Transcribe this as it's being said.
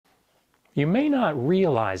You may not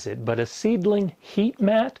realize it, but a seedling heat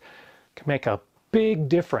mat can make a big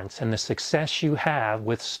difference in the success you have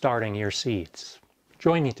with starting your seeds.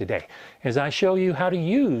 Join me today as I show you how to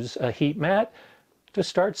use a heat mat to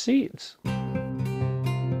start seeds.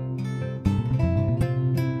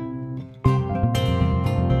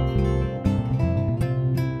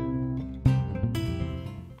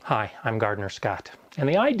 Hi, I'm Gardener Scott, and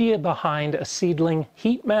the idea behind a seedling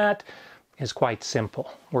heat mat is quite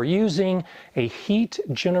simple. We're using a heat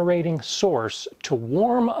generating source to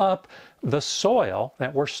warm up the soil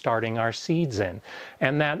that we're starting our seeds in,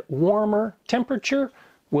 and that warmer temperature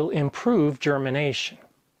will improve germination.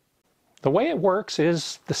 The way it works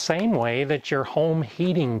is the same way that your home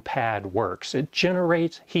heating pad works. It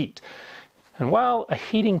generates heat. And while a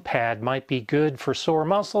heating pad might be good for sore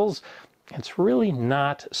muscles, it's really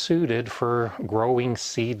not suited for growing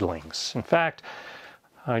seedlings. In fact,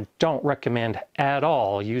 I don't recommend at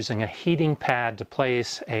all using a heating pad to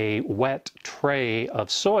place a wet tray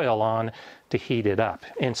of soil on to heat it up.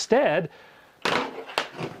 Instead,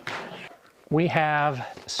 we have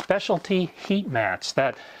specialty heat mats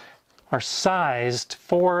that are sized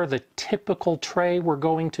for the typical tray we're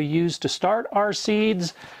going to use to start our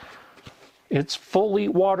seeds. It's fully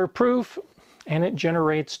waterproof, and it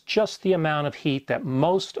generates just the amount of heat that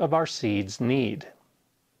most of our seeds need.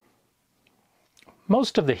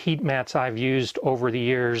 Most of the heat mats I've used over the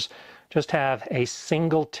years just have a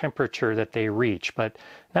single temperature that they reach, but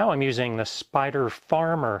now I'm using the Spider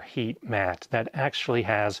Farmer heat mat that actually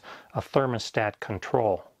has a thermostat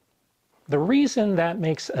control. The reason that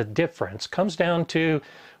makes a difference comes down to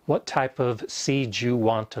what type of seeds you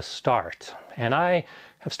want to start. And I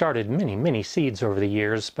have started many seeds over the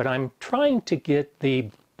years, but I'm trying to get the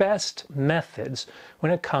best methods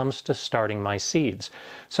when it comes to starting my seeds.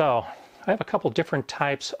 So I have a couple different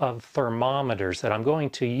types of thermometers that I'm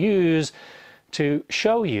going to use to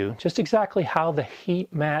show you just exactly how the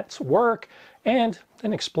heat mats work and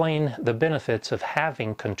then explain the benefits of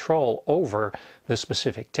having control over the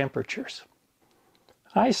specific temperatures.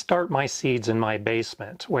 I start my seeds in my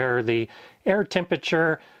basement where the air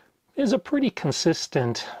temperature is a pretty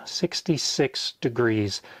consistent 66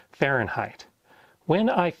 degrees Fahrenheit.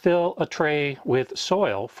 When I fill a tray with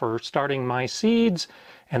soil for starting my seeds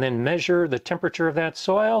and then measure the temperature of that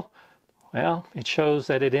soil, well, it shows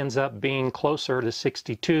that it ends up being closer to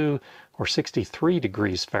 62 or 63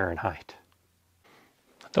 degrees Fahrenheit.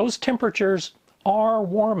 Those temperatures are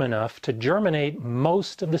warm enough to germinate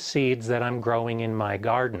most of the seeds that I'm growing in my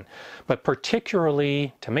garden, but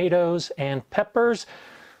particularly tomatoes and peppers,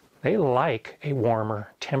 they like a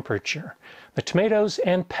warmer temperature. The tomatoes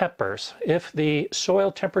and peppers, if the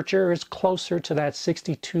soil temperature is closer to that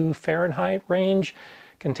 62 Fahrenheit range,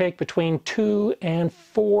 can take between 2 and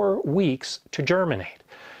 4 weeks to germinate.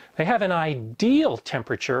 They have an ideal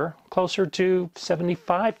temperature closer to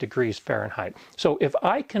 75 degrees Fahrenheit. So if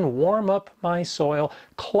I can warm up my soil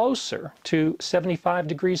closer to 75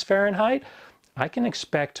 degrees Fahrenheit, I can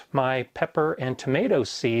expect my pepper and tomato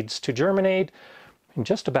seeds to germinate in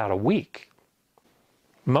just about a week.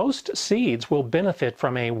 Most seeds will benefit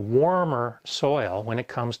from a warmer soil when it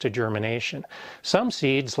comes to germination. Some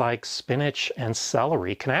seeds, like spinach and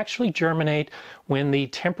celery, can actually germinate when the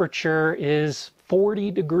temperature is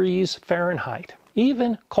 40 degrees Fahrenheit,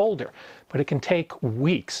 even colder, but it can take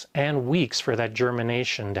weeks and weeks for that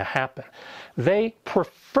germination to happen. They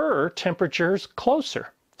prefer temperatures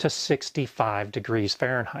closer to 65 degrees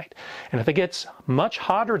Fahrenheit. And if it gets much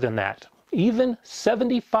hotter than that, even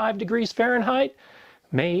 75 degrees Fahrenheit,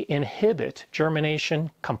 may inhibit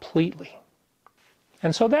germination completely.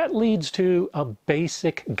 And so that leads to a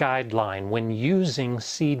basic guideline when using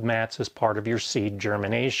seed mats as part of your seed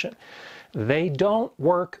germination. They don't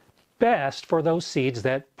work best for those seeds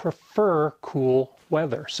that prefer cool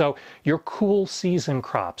weather. So your cool season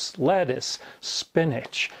crops, lettuce,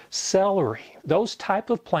 spinach, celery, those type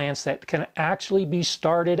of plants that can actually be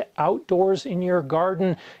started outdoors in your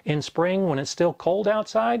garden in spring when it's still cold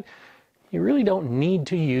outside, you really don't need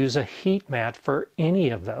to use a heat mat for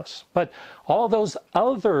any of those. But all those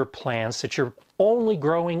other plants that you're only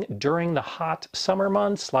growing during the hot summer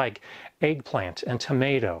months, like eggplant and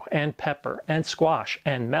tomato and pepper and squash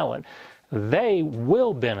and melon, they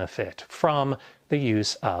will benefit from the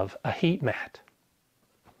use of a heat mat.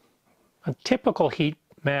 A typical heat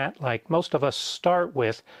mat, like most of us start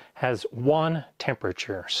with, has one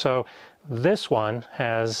temperature. So this one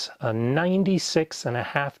has a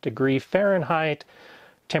 96.5 degree Fahrenheit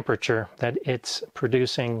temperature that it's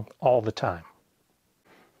producing all the time.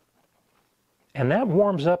 And that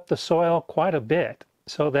warms up the soil quite a bit,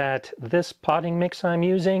 so that this potting mix I'm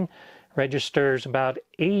using registers about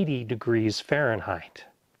 80 degrees Fahrenheit.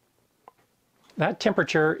 That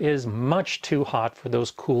temperature is much too hot for those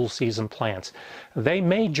cool season plants. They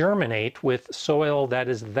may germinate with soil that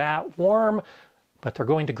is that warm, but they're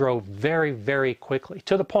going to grow very, very quickly,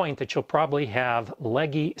 to the point that you'll probably have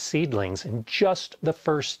leggy seedlings in just the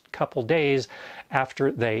first couple days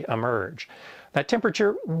after they emerge. That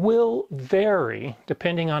temperature will vary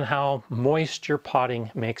depending on how moist your potting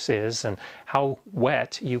mix is and how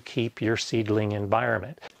wet you keep your seedling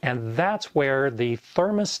environment. And that's where the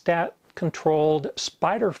thermostat controlled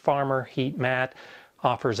Spider Farmer heat mat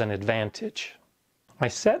offers an advantage. I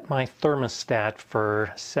set my thermostat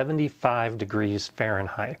for 75 degrees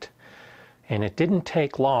Fahrenheit, and it didn't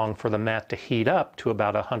take long for the mat to heat up to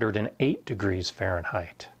about 108 degrees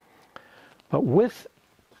Fahrenheit. But with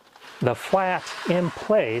the flat in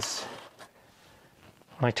place,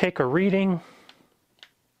 when I take a reading,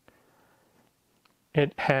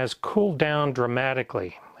 it has cooled down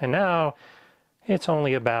dramatically, and now it's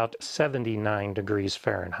only about 79 degrees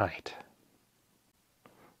Fahrenheit.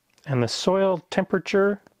 And the soil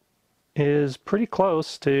temperature is pretty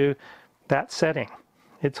close to that setting.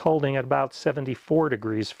 It's holding at about 74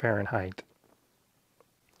 degrees Fahrenheit.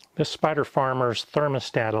 This Spider Farmer's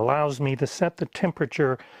thermostat allows me to set the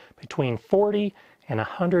temperature between 40 and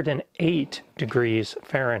 108 degrees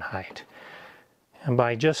Fahrenheit. And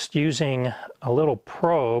by just using a little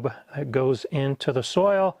probe that goes into the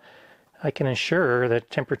soil, I can ensure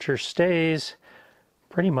that temperature stays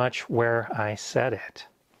pretty much where I set it.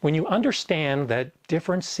 When you understand that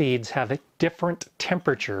different seeds have different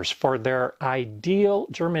temperatures for their ideal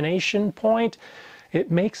germination point, it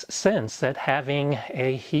makes sense that having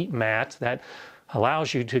a heat mat that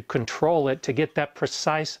allows you to control it to get that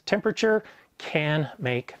precise temperature can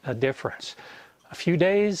make a difference. A few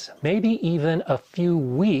days, maybe even a few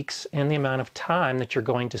weeks in the amount of time that you're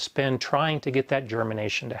going to spend trying to get that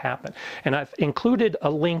germination to happen. And I've included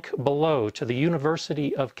a link below to the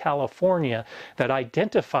University of California that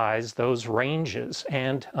identifies those ranges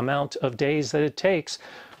and amount of days that it takes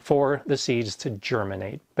for the seeds to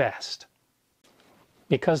germinate best.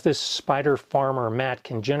 Because this Spider Farmer mat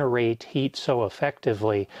can generate heat so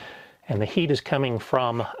effectively, and the heat is coming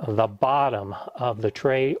from the bottom of the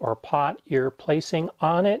tray or pot you're placing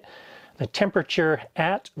on it, the temperature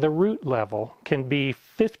at the root level can be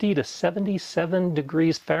 50 to 77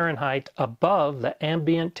 degrees Fahrenheit above the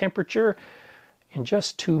ambient temperature in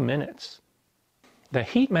just 2 minutes. The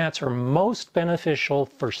heat mats are most beneficial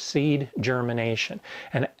for seed germination.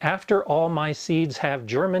 And after all my seeds have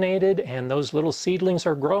germinated and those little seedlings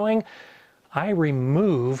are growing, I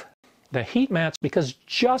remove the heat mats because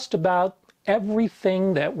just about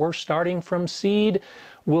everything that we're starting from seed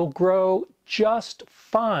will grow just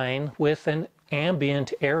fine with an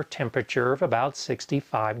ambient air temperature of about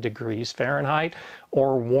 65 degrees Fahrenheit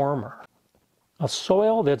or warmer. A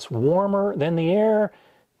soil that's warmer than the air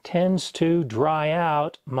tends to dry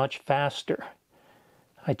out much faster.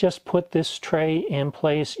 I just put this tray in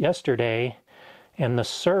place yesterday and the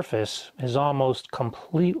surface is almost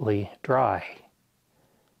completely dry.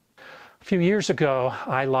 A few years ago,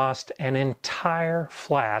 I lost an entire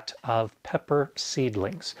flat of pepper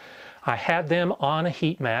seedlings. I had them on a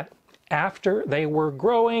heat mat after they were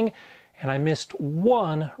growing, and I missed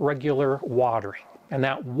one regular watering. And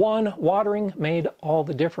that one watering made all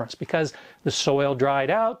the difference because the soil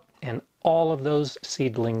dried out and all of those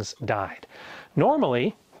seedlings died.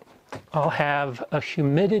 Normally, I'll have a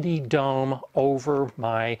humidity dome over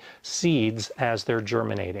my seeds as they're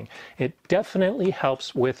germinating. It definitely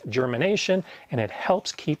helps with germination and it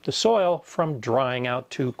helps keep the soil from drying out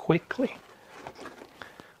too quickly.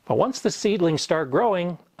 But once the seedlings start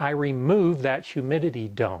growing, I remove that humidity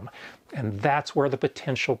dome. And that's where the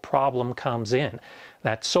potential problem comes in.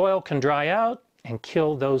 That soil can dry out and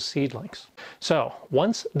kill those seedlings. So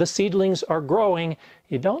once the seedlings are growing,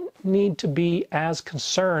 you don't need to be as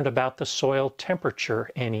concerned about the soil temperature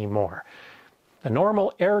anymore. The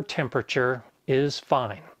normal air temperature is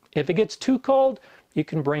fine. If it gets too cold, you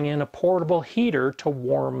can bring in a portable heater to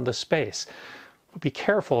warm the space. But be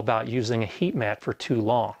careful about using a heat mat for too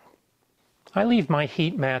long. I leave my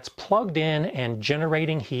heat mats plugged in and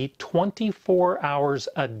generating heat 24 hours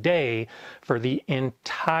a day for the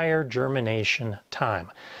entire germination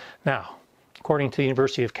time. Now, according to the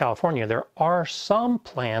University of California, there are some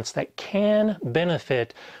plants that can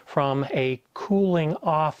benefit from a cooling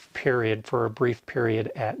off period for a brief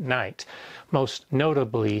period at night, most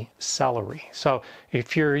notably celery. So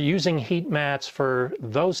if you're using heat mats for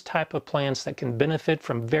those type of plants that can benefit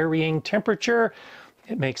from varying temperature,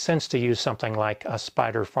 it makes sense to use something like a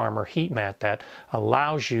Spider Farmer heat mat that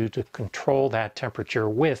allows you to control that temperature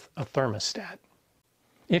with a thermostat.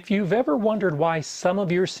 If you've ever wondered why some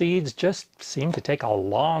of your seeds just seem to take a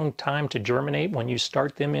long time to germinate when you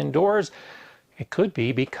start them indoors, it could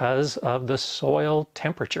be because of the soil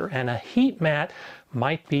temperature, and a heat mat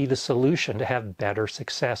might be the solution to have better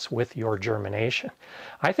success with your germination.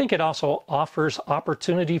 I think it also offers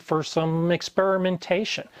opportunity for some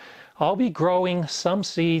experimentation. I'll be growing some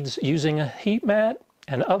seeds using a heat mat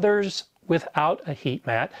and others without a heat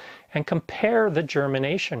mat, and compare the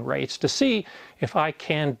germination rates to see if I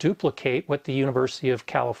can duplicate what the University of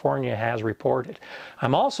California has reported.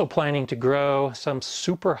 I'm also planning to grow some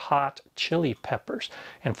super hot chili peppers,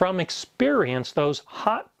 and from experience, those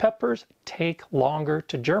hot peppers take longer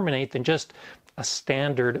to germinate than just a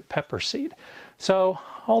standard pepper seed. So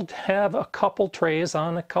I'll have a couple trays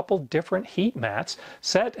on a couple different heat mats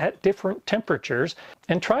set at different temperatures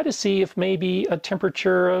and try to see if maybe a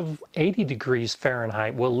temperature of 80 degrees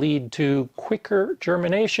Fahrenheit will lead to quicker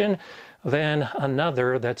germination than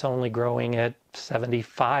another that's only growing at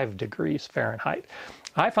 75 degrees Fahrenheit.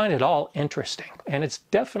 I find it all interesting, and it's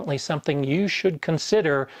definitely something you should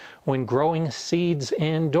consider when growing seeds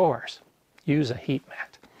indoors. Use a heat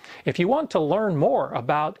mat. If you want to learn more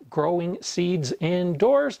about growing seeds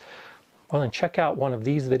indoors, well, then check out one of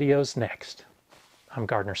these videos next. I'm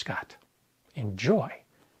Gardener Scott. Enjoy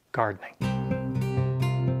gardening.